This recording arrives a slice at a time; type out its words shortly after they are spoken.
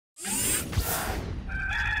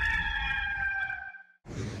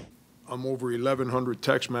I'm over 1,100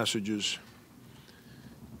 text messages,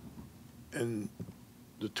 and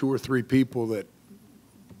the 2 or 3 people that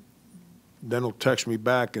then will text me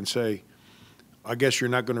back and say, I guess you're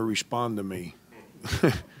not going to respond to me.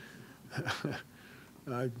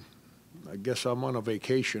 I guess I'm on a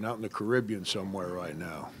vacation out in the Caribbean somewhere right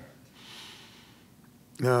now.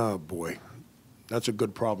 Oh, boy. That's a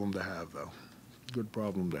good problem to have, though. Good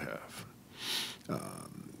problem to have.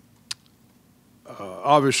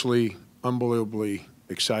 Obviously, unbelievably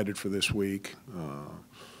excited for this week.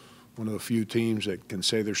 One of the few teams that can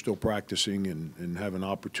say they're still practicing and have an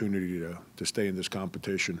opportunity to stay in this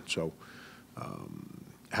competition. So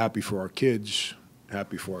happy for our kids,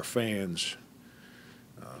 happy for our fans.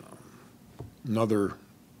 Another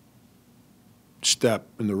step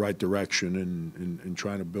in the right direction in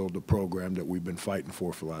trying to build the program that we've been fighting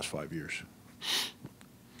for the last 5 years.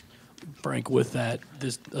 Frank, with that,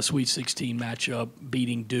 a Sweet 16 matchup,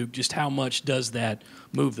 beating Duke, just how much does that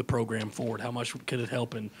move the program forward? How much could it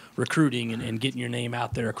help in recruiting and getting your name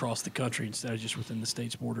out there across the country instead of just within the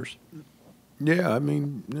state's borders? Yeah, I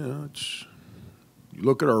mean, you know, you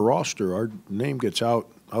look at our roster, our name gets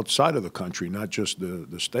outside of the country, not just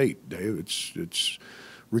the state, Dave. It's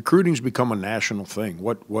recruiting's become a national thing.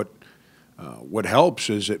 What helps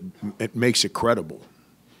is it makes it credible.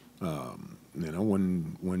 You know,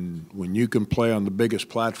 when you can play on the biggest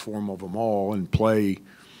platform of them all and play,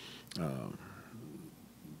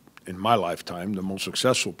 in my lifetime, the most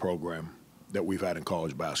successful program that we've had in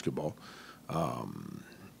college basketball, and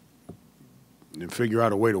figure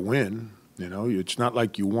out a way to win. You know, it's not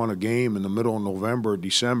like you won a game in the middle of November,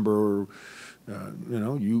 December. You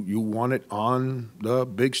know, you won it on the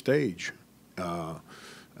big stage.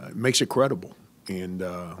 It makes it credible, and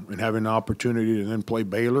having the opportunity to then play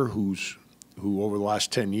Baylor, who over the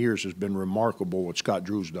last 10 years has been remarkable what Scott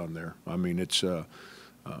Drew's done there. I mean, it's you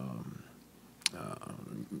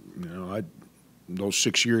know, those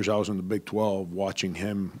 6 years I was in the Big 12, watching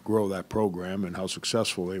him grow that program and how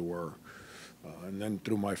successful they were. And then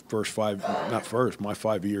through my my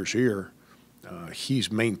 5 years here,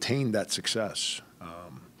 he's maintained that success.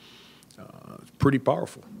 It's pretty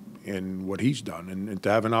powerful in what he's done. And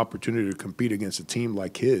to have an opportunity to compete against a team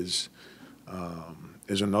like his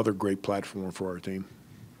is another great platform for our team.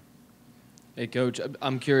 Hey, Coach,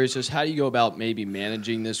 I'm curious, just how do you go about maybe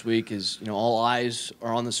managing this week? Is, you know, all eyes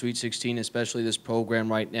are on the Sweet 16, especially this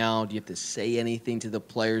program right now. Do you have to say anything to the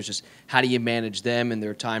players? Just how do you manage them and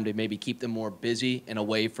their time to maybe keep them more busy and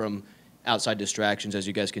away from outside distractions as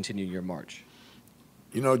you guys continue your march?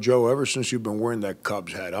 You know, Joe, ever since you've been wearing that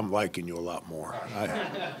Cubs hat, I'm liking you a lot more.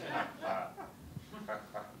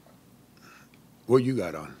 What you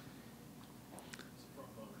got on?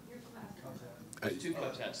 Two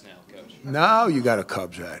Cubs hats now, Coach. Now you got a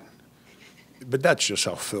Cubs hat. But that's just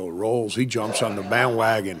how Phil rolls. He jumps on the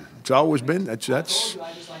bandwagon. It's always been that's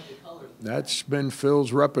been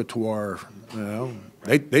Phil's repertoire. You know,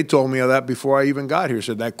 they told me of that before I even got here.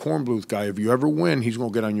 Said that Kornbluth guy, if you ever win, he's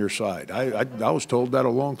going to get on your side. I was told that a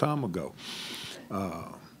long time ago.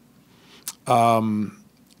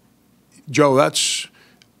 Joe, that's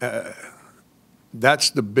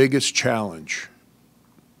the biggest challenge.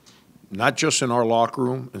 Not just in our locker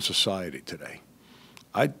room, in society today.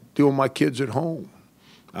 I deal with my kids at home.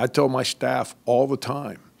 I tell my staff all the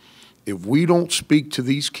time, if we don't speak to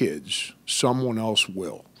these kids, someone else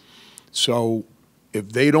will. So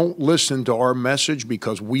if they don't listen to our message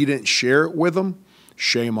because we didn't share it with them,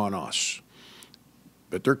 shame on us.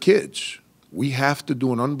 But they're kids. We have to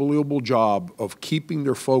do an unbelievable job of keeping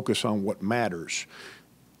their focus on what matters.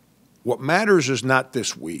 What matters is not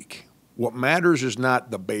this week. What matters is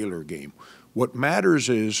not the Baylor game. What matters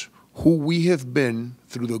is who we have been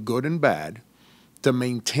through the good and bad to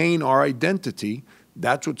maintain our identity.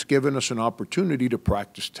 That's what's given us an opportunity to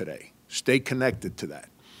practice today. Stay connected to that.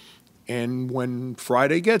 And when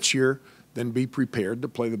Friday gets here, then be prepared to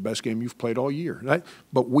play the best game you've played all year. Right?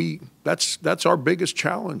 But that's our biggest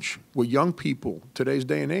challenge with young people today's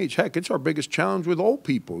day and age. Heck, it's our biggest challenge with old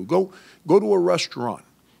people. Go to a restaurant.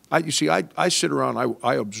 You see, I sit around,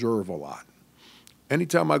 I observe a lot.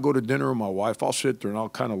 Anytime I go to dinner with my wife, I'll sit there and I'll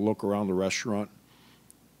kind of look around the restaurant.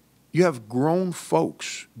 You have grown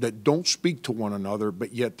folks that don't speak to one another,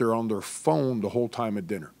 but yet they're on their phone the whole time at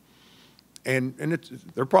dinner. And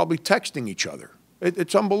they're probably texting each other.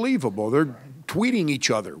 It's unbelievable. They're tweeting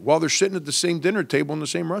each other while they're sitting at the same dinner table in the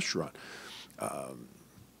same restaurant.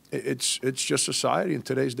 It's just society in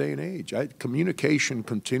today's day and age. Communication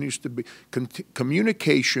continues to be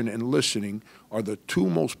communication and listening are the two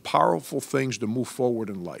most powerful things to move forward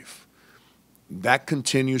in life. That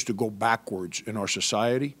continues to go backwards in our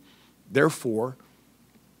society. Therefore,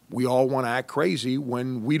 we all want to act crazy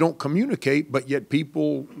when we don't communicate, but yet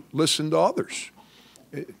people listen to others.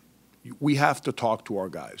 We have to talk to our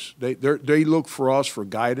guys. They look for us for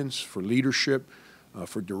guidance, for leadership,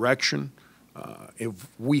 for direction. If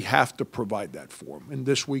we have to provide that for them. And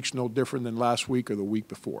this week's no different than last week or the week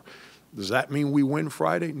before. Does that mean we win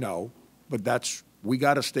Friday? No. But we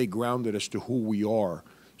got to stay grounded as to who we are,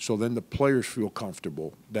 so then the players feel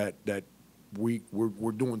comfortable that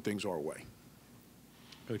we're doing things our way.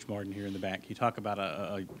 Coach Martin here in the back. You talk about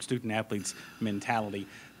a student-athlete's mentality.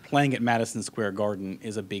 Playing at Madison Square Garden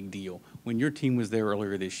is a big deal. When your team was there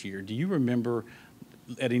earlier this year, do you remember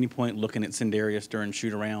at any point looking at Sindarius during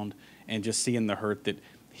shoot-around and just seeing the hurt that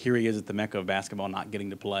here he is at the Mecca of basketball not getting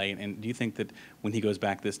to play? And do you think that when he goes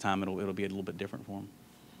back this time, it'll be a little bit different for him?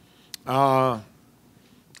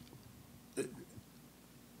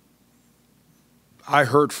 I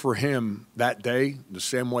hurt for him that day the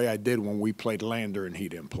same way I did when we played Lander and he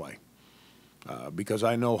didn't play. Because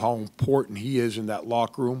I know how important he is in that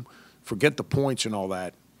locker room. Forget the points and all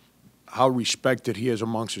that, how respected he is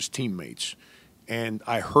amongst his teammates. And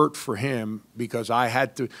I hurt for him because I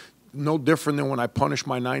had to, no different than when I punish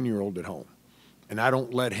my 9-year-old at home. And I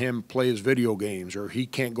don't let him play his video games, or he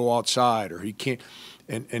can't go outside, or he can't,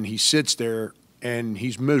 and he sits there and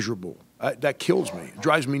he's miserable. That kills me. It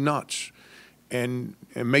drives me nuts. And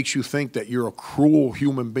it makes you think that you're a cruel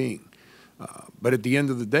human being. But at the end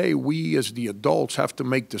of the day, we as the adults have to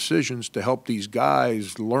make decisions to help these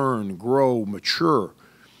guys learn, grow, mature,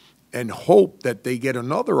 and hope that they get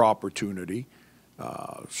another opportunity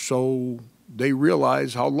so they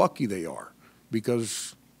realize how lucky they are.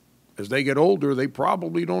 Because as they get older, they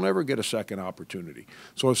probably don't ever get a second opportunity.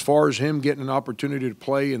 So as far as him getting an opportunity to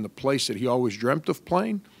play in the place that he always dreamt of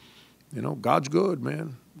playing, you know, God's good,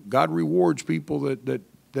 man. God rewards people that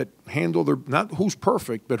handle their, not who's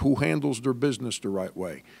perfect, but who handles their business the right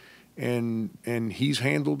way. And he's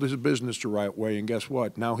handled his business the right way, and guess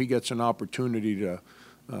what? Now he gets an opportunity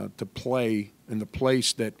to play in the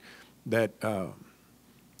place that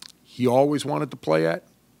he always wanted to play at,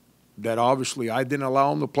 that obviously I didn't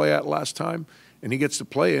allow him to play at last time, and he gets to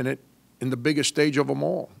play in it in the biggest stage of them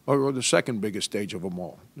all, or the second biggest stage of them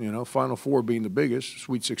all. You know, Final Four being the biggest,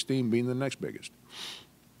 Sweet 16 being the next biggest.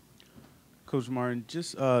 Coach Martin,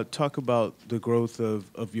 just talk about the growth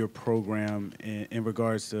of your program in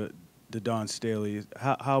regards to Dawn Staley.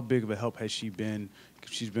 How big of a help has she been?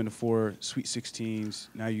 She's been to 4 Sweet 16s.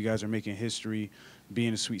 Now you guys are making history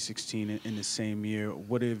being a Sweet 16 in the same year.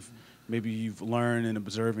 What have maybe you've learned in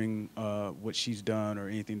observing what she's done, or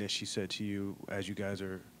anything that she said to you as you guys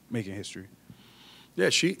are making history? Yeah,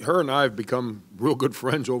 her and I have become real good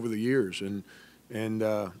friends over the years. And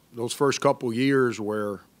those first couple years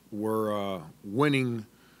where we're winning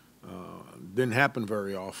didn't happen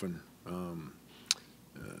very often.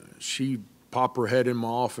 She pop her head in my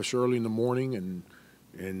office early in the morning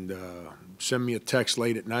and send me a text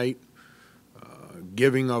late at night,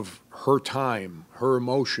 giving of her time, her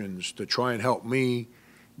emotions to try and help me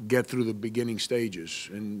get through the beginning stages.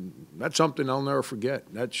 And that's something I'll never forget.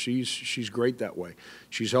 She's great that way.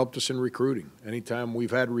 She's helped us in recruiting. Anytime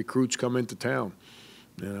we've had recruits come into town,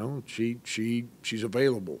 you know, she's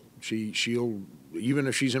available. She'll, even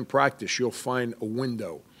if she's in practice, she'll find a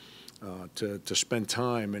window to spend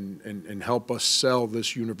time and help us sell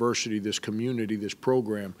this university, this community, this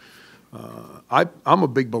program. I'm a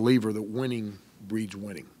big believer that winning breeds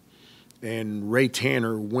winning. And Ray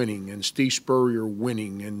Tanner winning, and Steve Spurrier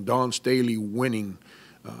winning, and Dawn Staley winning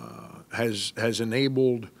has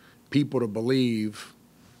enabled people to believe,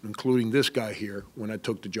 including this guy here, when I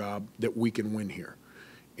took the job, that we can win here.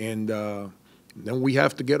 And then we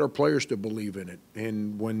have to get our players to believe in it.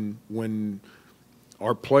 And when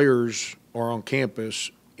our players are on campus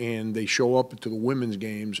and they show up to the women's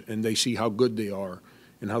games and they see how good they are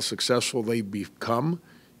and how successful they've become,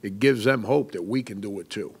 it gives them hope that we can do it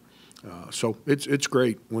too. So it's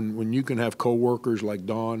great when you can have coworkers like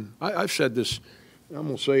Dawn. I've said this, and I'm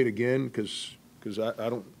gonna say it again because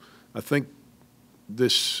I think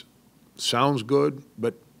this sounds good,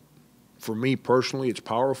 but for me personally, it's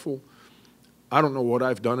powerful. I don't know what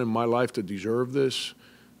I've done in my life to deserve this,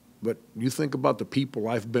 but you think about the people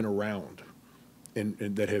I've been around and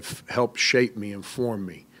that have helped shape me and form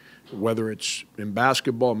me, whether it's in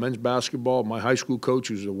basketball, men's basketball. My high school coach,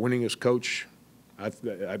 who's the winningest coach,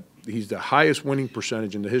 he's the highest winning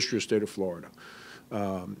percentage in the history of the state of Florida.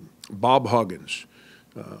 Bob Huggins,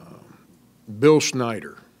 Bill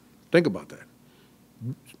Snyder. Think about that.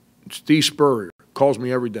 Steve Spurrier calls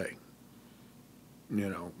me every day. You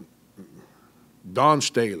know, Dawn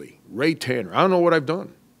Staley, Ray Tanner. I don't know what I've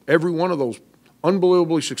done. Every one of those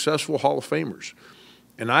unbelievably successful Hall of Famers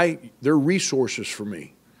And they're resources for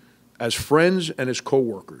me as friends and as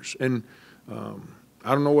coworkers. And I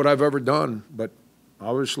don't know what I've ever done, but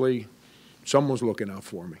obviously someone's looking out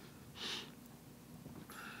for me.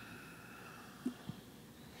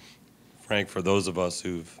 Frank, for those of us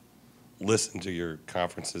who've listened to your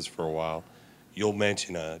conferences for a while, you'll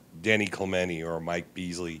mention a Denny Clementi or a Mike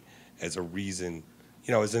Beasley as a reason,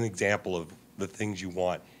 as an example of the things you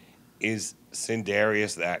want. Is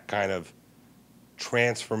Sindarius that kind of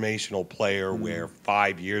transformational player where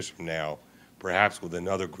 5 years from now, perhaps with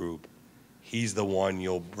another group, he's the one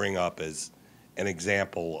you'll bring up as an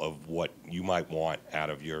example of what you might want out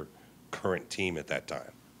of your current team at that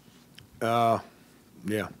time?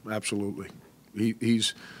 Yeah, absolutely.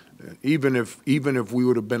 He's even if we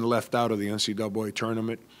would have been left out of the NCAA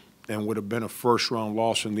tournament and would have been a first-round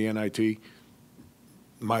loss in the NIT,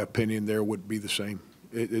 my opinion there would be the same.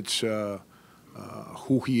 It's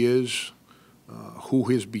who he is, who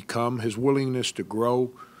he's become, his willingness to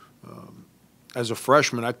grow. As a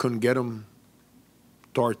freshman, I couldn't get him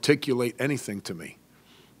to articulate anything to me.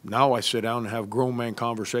 Now I sit down and have grown man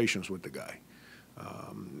conversations with the guy.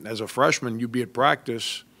 As a freshman, you'd be at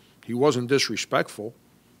practice. He wasn't disrespectful,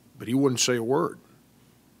 but he wouldn't say a word.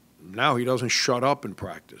 Now he doesn't shut up in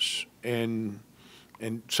practice. And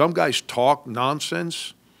some guys talk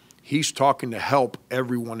nonsense. He's talking to help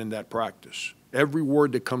everyone in that practice. Every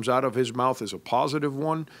word that comes out of his mouth is a positive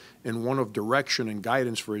one and one of direction and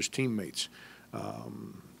guidance for his teammates.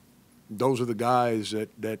 Those are the guys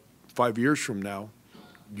that 5 years from now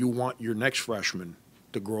you want your next freshman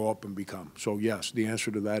to grow up and become. So, yes, the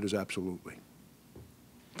answer to that is absolutely.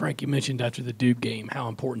 Frank, you mentioned after the Duke game how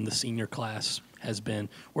important the senior class has been.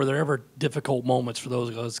 Were there ever difficult moments for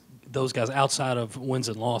those guys outside of wins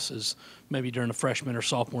and losses, maybe during the freshman or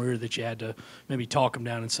sophomore year, that you had to maybe talk them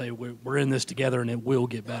down and say, we're in this together and it will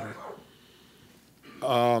get better?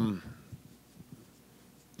 Of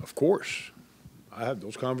course. I have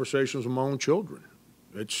those conversations with my own children.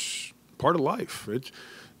 It's part of life.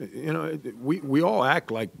 We all act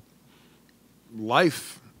like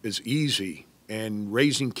life is easy and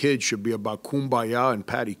raising kids should be about kumbaya and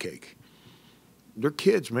patty cake. They're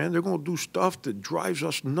kids, man. They're going to do stuff that drives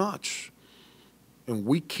us nuts. And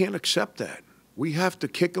we can't accept that. We have to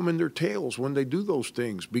kick them in their tails when they do those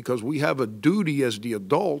things because we have a duty as the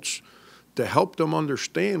adults to help them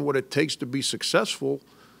understand what it takes to be successful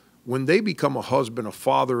when they become a husband, a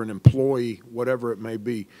father, an employee, whatever it may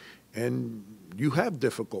be. And you have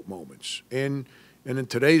difficult moments. And in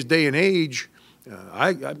today's day and age,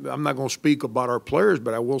 I'm not going to speak about our players,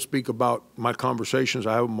 but I will speak about my conversations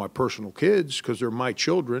I have with my personal kids because they're my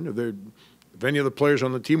children. If any of the players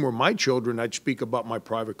on the team were my children, I'd speak about my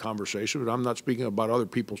private conversation, but I'm not speaking about other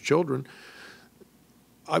people's children.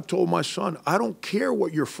 I've told my son, I don't care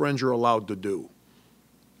what your friends are allowed to do.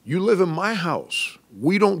 You live in my house.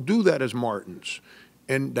 We don't do that as Martins.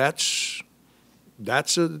 And that's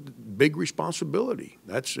a big responsibility.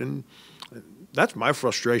 That's my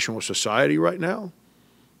frustration with society right now,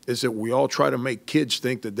 is that we all try to make kids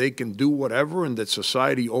think that they can do whatever and that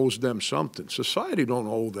society owes them something. Society don't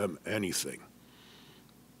owe them anything.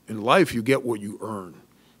 In life, you get what you earn,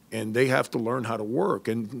 and they have to learn how to work.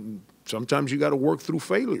 And sometimes you got to work through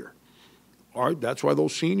failure. All right, that's why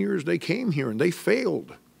those seniors, they came here and they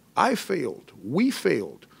failed. I failed. We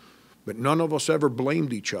failed. But none of us ever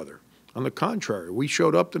blamed each other. On the contrary, we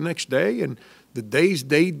showed up the next day, and the days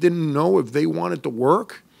they didn't know if they wanted to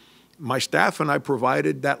work, my staff and I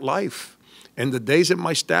provided that life. And the days that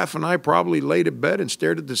my staff and I probably laid in bed and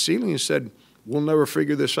stared at the ceiling and said, we'll never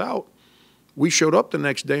figure this out, we showed up the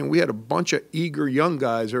next day and we had a bunch of eager young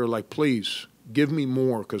guys that were like, please, give me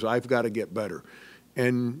more because I've got to get better.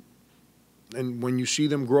 And when you see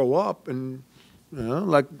them grow up and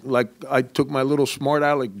like I took my little smart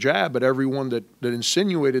aleck jab at everyone that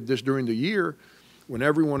insinuated this during the year, when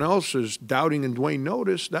everyone else is doubting in Dwayne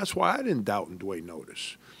Notice, that's why I didn't doubt in Dwayne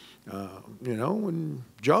Notice. And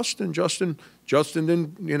Justin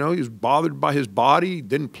didn't, he was bothered by his body,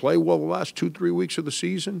 didn't play well the last 2-3 weeks of the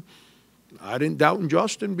season. I didn't doubt in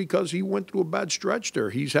Justin because he went through a bad stretch there.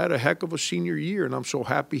 He's had a heck of a senior year, and I'm so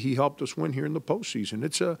happy he helped us win here in the postseason.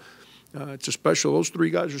 It's a special. Those three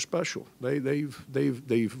guys are special.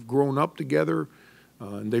 They've grown up together,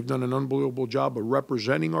 and they've done an unbelievable job of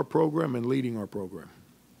representing our program and leading our program.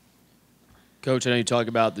 Coach, I know you talk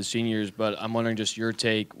about the seniors, but I'm wondering just your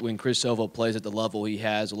take. When Chris Silva plays at the level he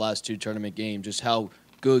has the last 2 tournament games, just how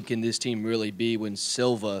good can this team really be when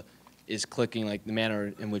Silva is clicking like the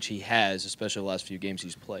manner in which he has, especially the last few games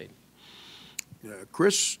he's played? Yeah,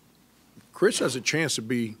 Chris has a chance to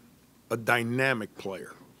be a dynamic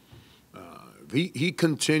player. He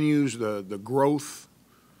continues the growth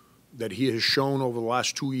that he has shown over the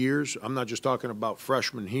last 2 years, I'm not just talking about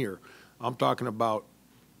freshmen here. I'm talking about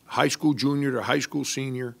high school junior to high school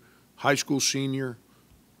senior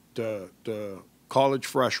to college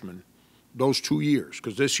freshman, those 2 years,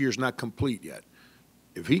 because this year's not complete yet.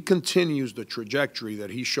 If he continues the trajectory that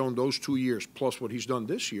he's shown those 2 years plus what he's done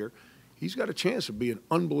this year, he's got a chance of being an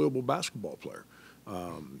unbelievable basketball player.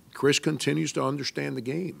 Chris continues to understand the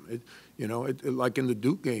game. Like in the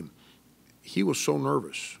Duke game, he was so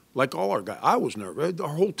nervous. Like all our guys, I was nervous.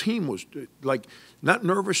 Our whole team was like not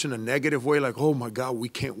nervous in a negative way, like, oh my God, we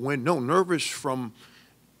can't win. No, nervous from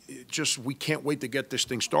just we can't wait to get this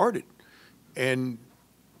thing started. And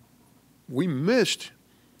we missed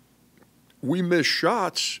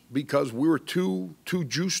shots because we were too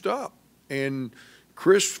juiced up. And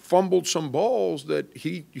Chris fumbled some balls that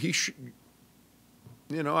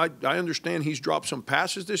I understand he's dropped some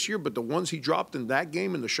passes this year, but the ones he dropped in that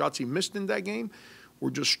game and the shots he missed in that game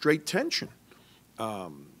were just straight tension. I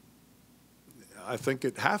think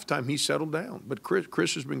at halftime he settled down, but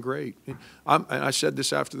Chris has been great. And I said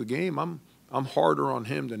this after the game. I'm harder on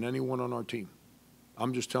him than anyone on our team.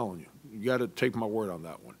 I'm just telling you. You got to take my word on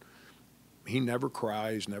that one. He never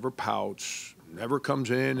cries, never pouts, never comes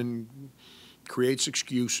in and creates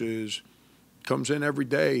excuses. Comes in every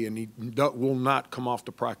day, and he will not come off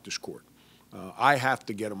the practice court. I have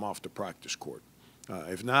to get him off the practice court.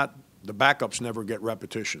 If not, the backups never get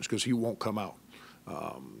repetitions because he won't come out.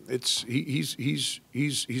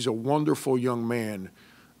 He's a wonderful young man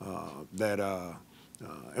and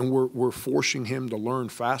we're forcing him to learn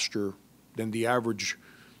faster than the average,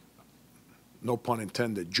 no pun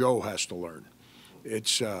intended, Joe has to learn.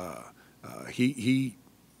 It's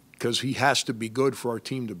because he has to be good for our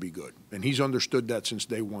team to be good. And he's understood that since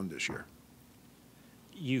day one this year.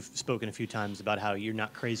 You've spoken a few times about how you're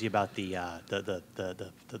not crazy about the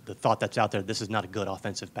thought that's out there, this is not a good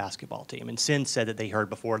offensive basketball team. And Sin said that they heard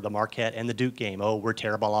before the Marquette and the Duke game, oh, we're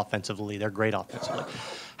terrible offensively, they're great offensively.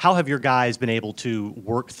 How have your guys been able to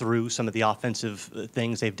work through some of the offensive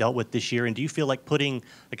things they've dealt with this year? And do you feel like putting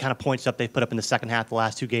the kind of points up they've put up in the second half of the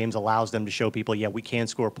last two games allows them to show people, yeah, we can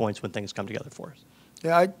score points when things come together for us?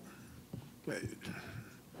 Yeah,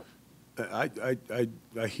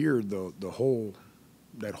 I hear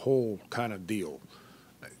that whole kind of deal.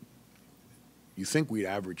 You think we'd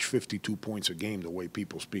average 52 points a game the way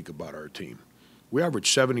people speak about our team. We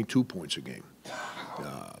average 72 points a game.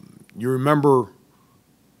 You remember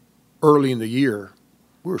early in the year,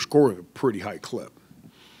 we were scoring a pretty high clip.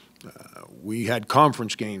 We had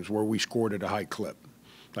conference games where we scored at a high clip.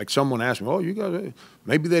 Like someone asked me, oh, you guys,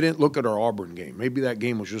 maybe they didn't look at our Auburn game. Maybe that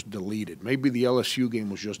game was just deleted. Maybe the LSU game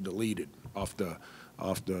was just deleted off the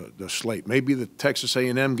slate. Maybe the Texas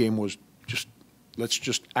A&M game was just, let's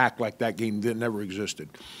just act like that game never existed.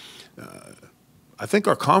 I think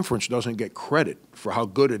our conference doesn't get credit for how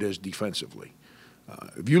good it is defensively.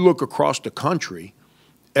 If you look across the country,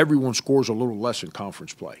 everyone scores a little less in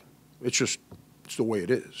conference play. It's the way it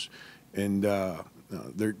is. And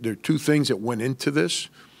there are two things that went into this.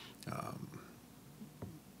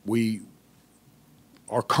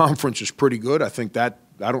 Our conference is pretty good. I think that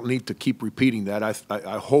I don't need to keep repeating that.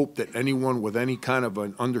 I hope that anyone with any kind of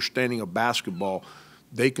an understanding of basketball,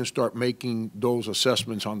 they can start making those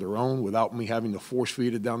assessments on their own without me having to force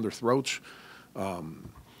feed it down their throats.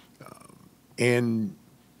 And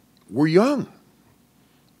we're young.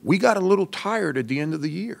 We got a little tired at the end of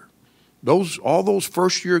the year. All those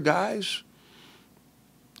first-year guys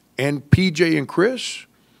and PJ and Chris,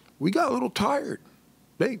 we got a little tired.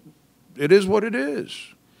 It is what it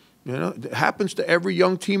is. You know, it happens to every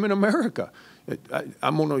young team in America.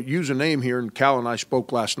 I'm going to use a name here, and Cal and I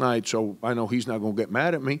spoke last night, so I know he's not going to get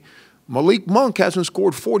mad at me. Malik Monk hasn't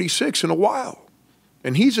scored 46 in a while,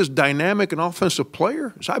 and he's as dynamic an offensive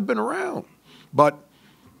player as I've been around. But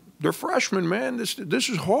they're freshmen, man. This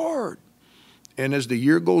is hard. And as the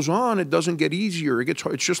year goes on, it doesn't get easier. It gets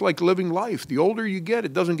hard. It's just like living life. The older you get,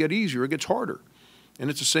 it doesn't get easier. It gets harder. And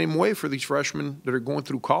it's the same way for these freshmen that are going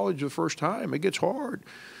through college the first time. It gets hard.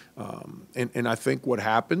 And I think what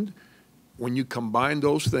happened, when you combine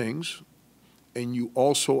those things and you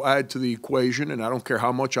also add to the equation, and I don't care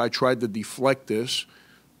how much I tried to deflect this,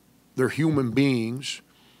 they're human beings,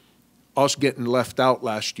 us getting left out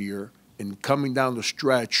last year and coming down the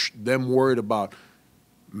stretch, them worried about,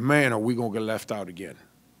 man, are we going to get left out again?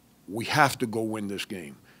 We have to go win this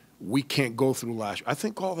game. We can't go through last year. I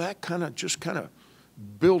think all that kind of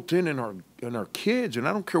built in our kids, and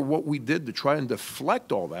I don't care what we did to try and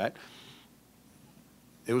deflect all that.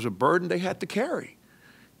 It was a burden they had to carry.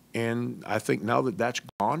 And I think now that that's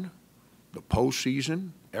gone, the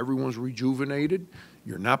postseason, Everyone's rejuvenated.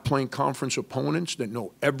 You're not playing conference opponents that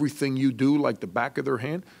know everything you do like the back of their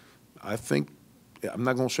hand. I think, I'm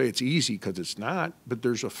not going to say it's easy because it's not, but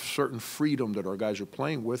there's a certain freedom that our guys are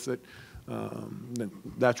playing with it.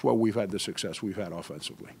 That's why we've had the success we've had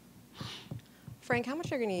offensively. Frank, how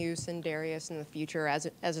much are you going to use Sindarius in the future as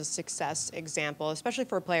a success example, especially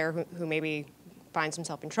for a player who maybe finds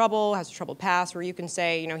himself in trouble, has a troubled past, where you can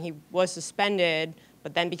say, he was suspended,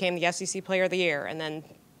 but then became the SEC Player of the Year, and then,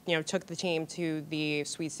 took the team to the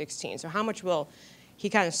Sweet 16. So how much will he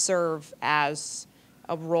kind of serve as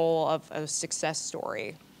a role of a success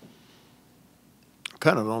story? I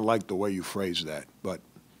kind of don't like the way you phrase that, but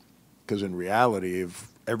because in reality, if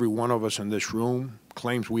every one of us in this room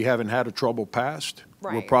claims we haven't had a troubled past,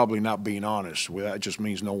 we're Right. probably not being honest. Well, that just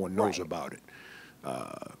means no one knows Right. about it.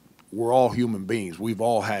 We're all human beings. We've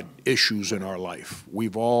all had issues in our life.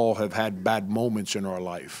 We've all have had bad moments in our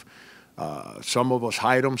life. Some of us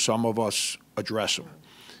hide them, some of us address them.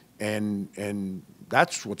 And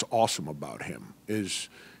that's what's awesome about him is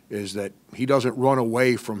that he doesn't run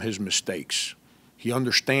away from his mistakes. He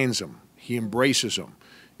understands them, he embraces them,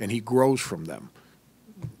 and he grows from them.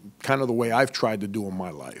 Kind of the way I've tried to do in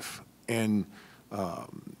my life. And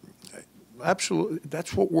absolutely,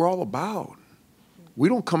 that's what we're all about. We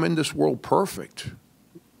don't come in this world perfect.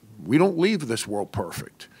 We don't leave this world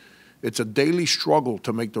perfect. It's a daily struggle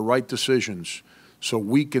to make the right decisions so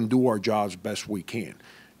we can do our jobs best we can.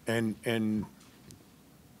 And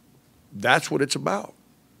that's what it's about.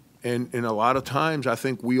 And a lot of times I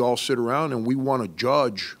think we all sit around and we want to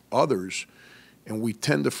judge others, and we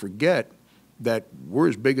tend to forget that we're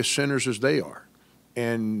as big as sinners as they are.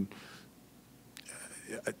 And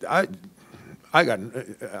I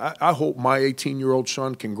hope my 18-year-old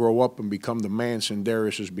son can grow up and become the man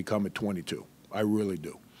Sindarius has become at 22. I really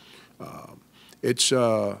do.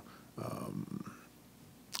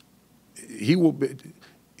 He will be.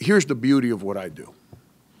 Here's the beauty of what I do.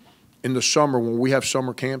 In the summer, when we have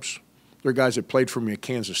summer camps, there are guys that played for me at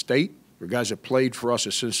Kansas State. There are guys that played for us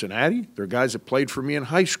at Cincinnati. There are guys that played for me in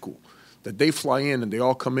high school. That they fly in and they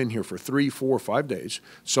all come in here for 3, 4, 5 days.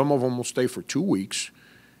 Some of them will stay for 2 weeks.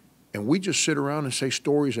 And we just sit around and say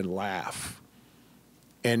stories and laugh.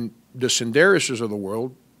 And the Sindariuses of the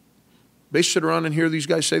world, they sit around and hear these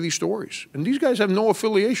guys say these stories. And these guys have no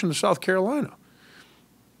affiliation to South Carolina.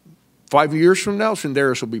 5 years from now,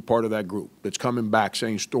 Sindarius will be part of that group that's coming back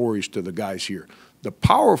saying stories to the guys here. The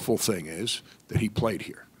powerful thing is that he played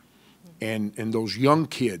here. And those young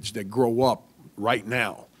kids that grow up right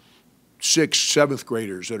now, 6th, 7th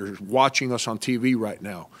graders that are watching us on TV right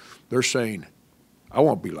now, they're saying, I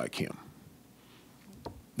want to be like him.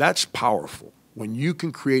 That's powerful. When you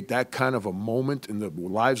can create that kind of a moment in the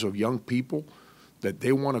lives of young people that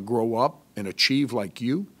they want to grow up and achieve like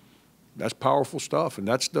you, that's powerful stuff. And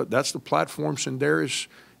that's the platform Sindarius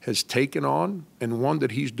has taken on, and one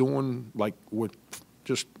that he's doing like with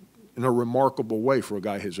just in a remarkable way for a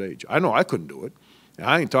guy his age. I know I couldn't do it. And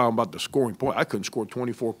I ain't talking about the scoring point. I couldn't score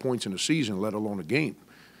 24 points in a season, let alone a game.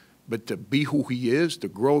 But to be who he is, to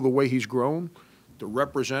grow the way he's grown, to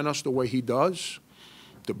represent us the way he does,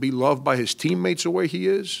 to be loved by his teammates the way he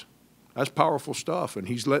is, that's powerful stuff. And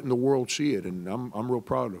he's letting the world see it, and I'm real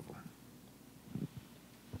proud of him.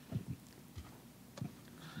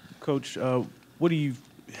 Coach, what do you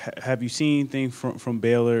have you seen anything from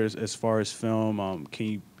Baylor as far as film? Can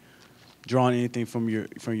you draw on anything from your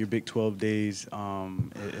Big 12 days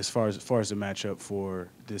as far as the matchup for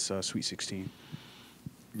this Sweet 16?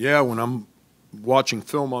 Yeah, when I'm watching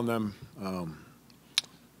film on them,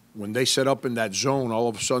 when they set up in that zone, all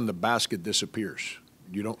of a sudden the basket disappears.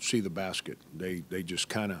 You don't see the basket. They just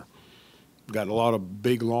kind of got a lot of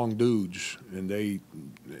big, long dudes, and they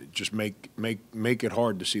just make it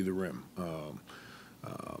hard to see the rim.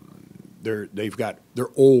 They're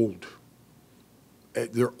old.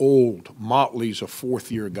 They're old. Motley's a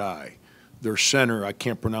fourth-year guy. Their center, I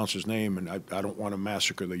can't pronounce his name, and I don't want to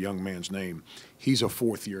massacre the young man's name. He's a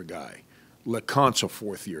fourth-year guy. LeCont's a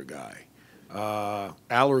fourth-year guy.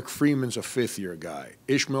 Alaric Freeman's a fifth-year guy.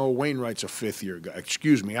 Ishmael Wainwright's a fifth-year guy.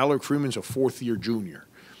 Excuse me, Alaric Freeman's a fourth-year junior.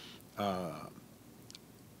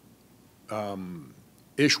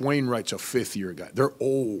 Ish Wainwright's a fifth-year guy. They're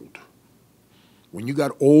old. When you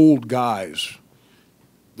got old guys,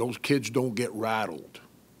 those kids don't get rattled.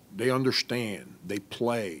 They understand. They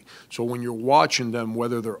play. So when you're watching them,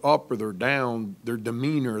 whether they're up or they're down, their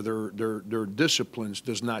demeanor, their disciplines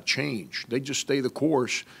does not change. They just stay the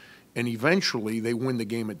course, and eventually they win the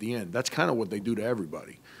game at the end. That's kind of what they do to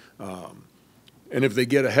everybody. And if they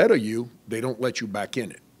get ahead of you, they don't let you back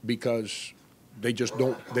in it because they just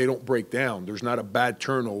don't break down. There's not a bad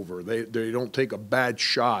turnover. They don't take a bad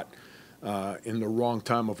shot in the wrong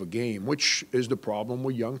time of a game, which is the problem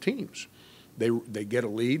with young teams. They get a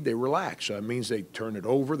lead, they relax. So that means they turn it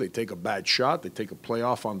over, they take a bad shot, they take a play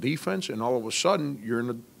off on defense, and all of a sudden you're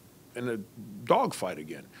in a dogfight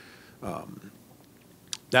again.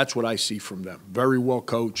 That's what I see from them. Very well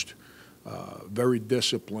coached, very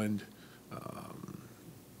disciplined.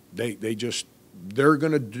 They're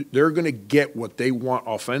gonna get what they want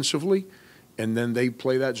offensively, and then they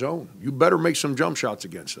play that zone. You better make some jump shots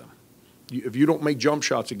against them. If you don't make jump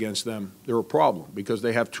shots against them, they're a problem because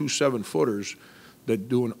they have 2 7-footers that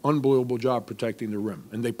do an unbelievable job protecting the rim,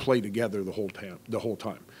 and they play together the whole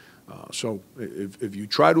time. So if you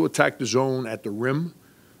try to attack the zone at the rim,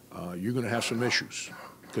 you're going to have some issues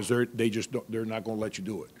because they're not going to let you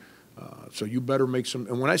do it. So you better make some.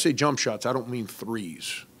 And when I say jump shots, I don't mean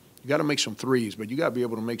threes. You got to make some threes, but you got to be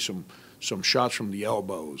able to make some shots from the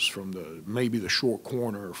elbows, from maybe the short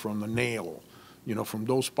corner, from the nail. From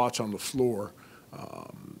those spots on the floor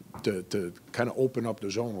to kind of open up the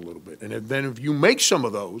zone a little bit. And then if you make some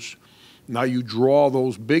of those, now you draw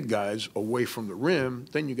those big guys away from the rim,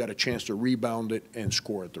 then you got a chance to rebound it and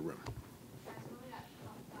score at the rim.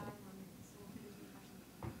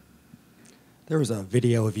 There was a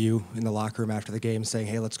video of you in the locker room after the game saying,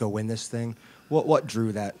 hey, let's go win this thing. What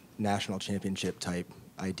drew that national championship type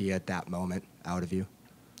idea at that moment out of you?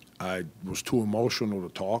 I was too emotional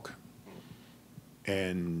to talk.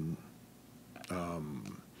 And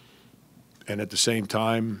at the same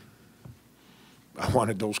time, I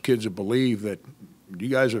wanted those kids to believe that you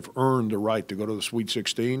guys have earned the right to go to the Sweet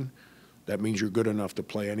 16. That means you're good enough to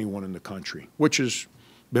play anyone in the country, which has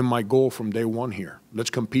been my goal from day one here.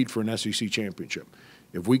 Let's compete for an SEC championship.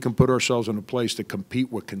 If we can put ourselves in a place to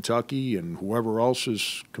compete with Kentucky and whoever else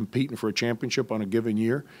is competing for a championship on a given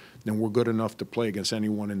year, then we're good enough to play against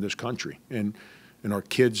anyone in this country. And our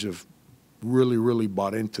kids have really, really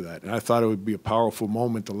bought into that. And I thought it would be a powerful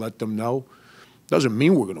moment to let them know. Doesn't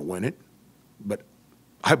mean we're going to win it, but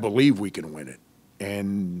I believe we can win it.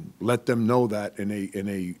 And let them know that in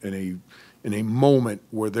a moment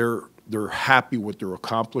where they're happy with their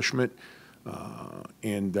accomplishment.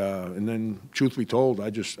 And then, truth be told, I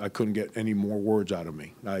couldn't get any more words out of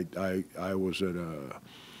me. I was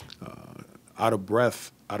out of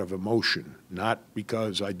breath, out of emotion, not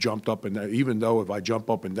because I jumped up and down. Even though if I jump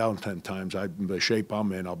up and down 10 times, the shape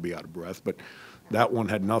I'm in, I'll be out of breath. But that one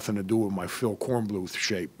had nothing to do with my Phil Kornbluth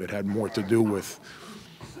shape. It had more to do with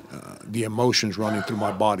the emotions running through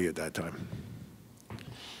my body at that time.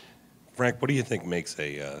 Frank, what do you think makes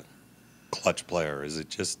a clutch player? Is it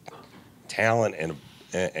just talent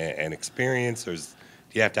and experience, or do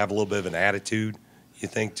you have to have a little bit of an attitude, you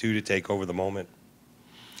think, too, to take over the moment?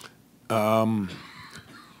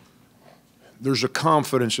 There's a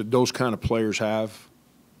confidence that those kind of players have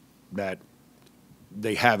that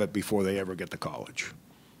they have it before they ever get to college.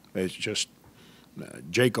 It's just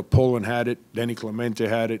Jacob Pullen had it, Denny Clemente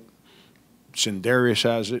had it, Sindarius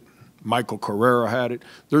has it, Michael Carrera had it.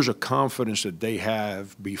 There's a confidence that they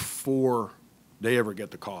have before they ever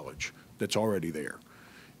get to college that's already there.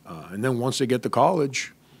 And then once they get to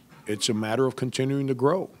college, it's a matter of continuing to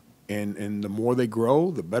grow. And the more they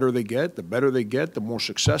grow, the better they get. The better they get, the more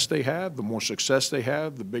success they have. The more success they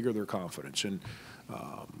have, the bigger their confidence.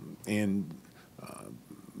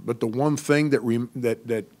 But the one thing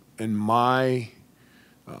that in my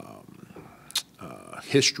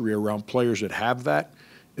history around players that have that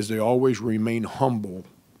is they always remain humble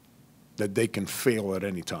that they can fail at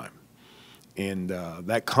any time. And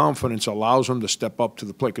that confidence allows them to step up to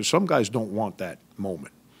the plate because some guys don't want that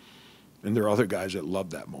moment. And there are other guys that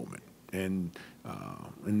love that moment. And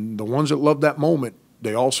the ones that love that moment,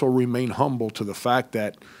 they also remain humble to the fact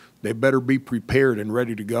that they better be prepared and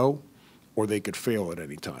ready to go or they could fail at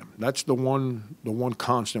any time. That's the one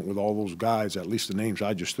constant with all those guys, at least the names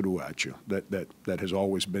I just threw at you, that has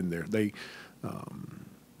always been there.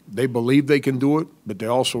 They believe they can do it, but they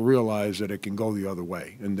also realize that it can go the other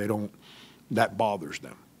way, and that bothers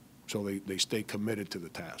them. So they stay committed to the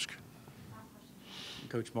task.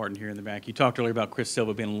 Coach Martin here in the back. You talked earlier about Chris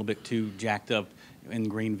Silva being a little bit too jacked up in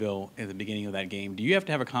Greenville at the beginning of that game. Do you have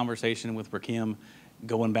to have a conversation with Rakim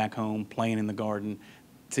going back home, playing in the Garden,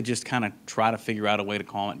 to just kind of try to figure out a way to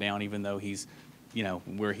calm it down, even though he's,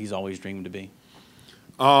 where he's always dreamed to be?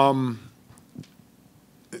 I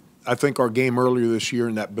think our game earlier this year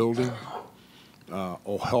in that building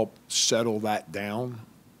will help settle that down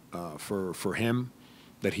for him,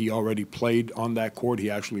 that he already played on that court.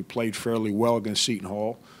 He actually played fairly well against Seton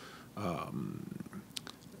Hall.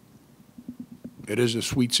 It is a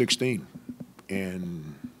Sweet 16,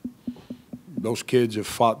 and those kids have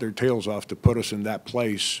fought their tails off to put us in that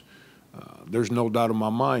place. There's no doubt in my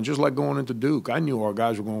mind, just like going into Duke, I knew our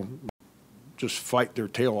guys were going to just fight their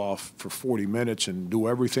tail off for 40 minutes and do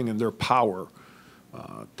everything in their power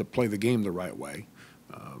to play the game the right way.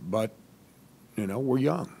 But, you know, we're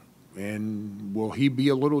young. And will he be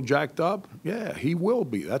a little jacked up? Yeah, he will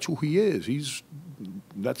be. That's who he is.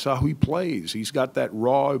 That's how he plays. He's got that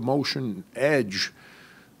raw emotion edge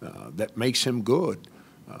that makes him good.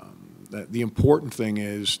 The important thing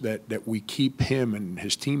is that we keep him and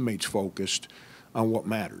his teammates focused on what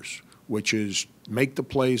matters, which is make the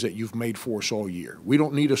plays that you've made for us all year. We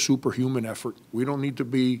don't need a superhuman effort. We don't need to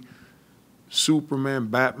be Superman,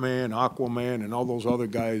 Batman, Aquaman, and all those other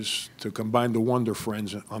guys to combine the Wonder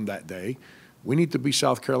Friends on that day. We need to be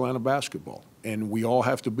South Carolina basketball, and we all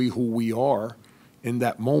have to be who we are in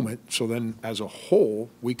that moment, so then as a whole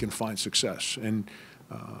we can find success. And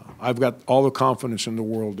I've got all the confidence in the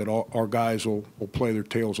world that our guys will play their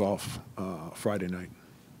tails off Friday night.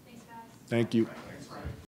 Thanks, guys. Thank you.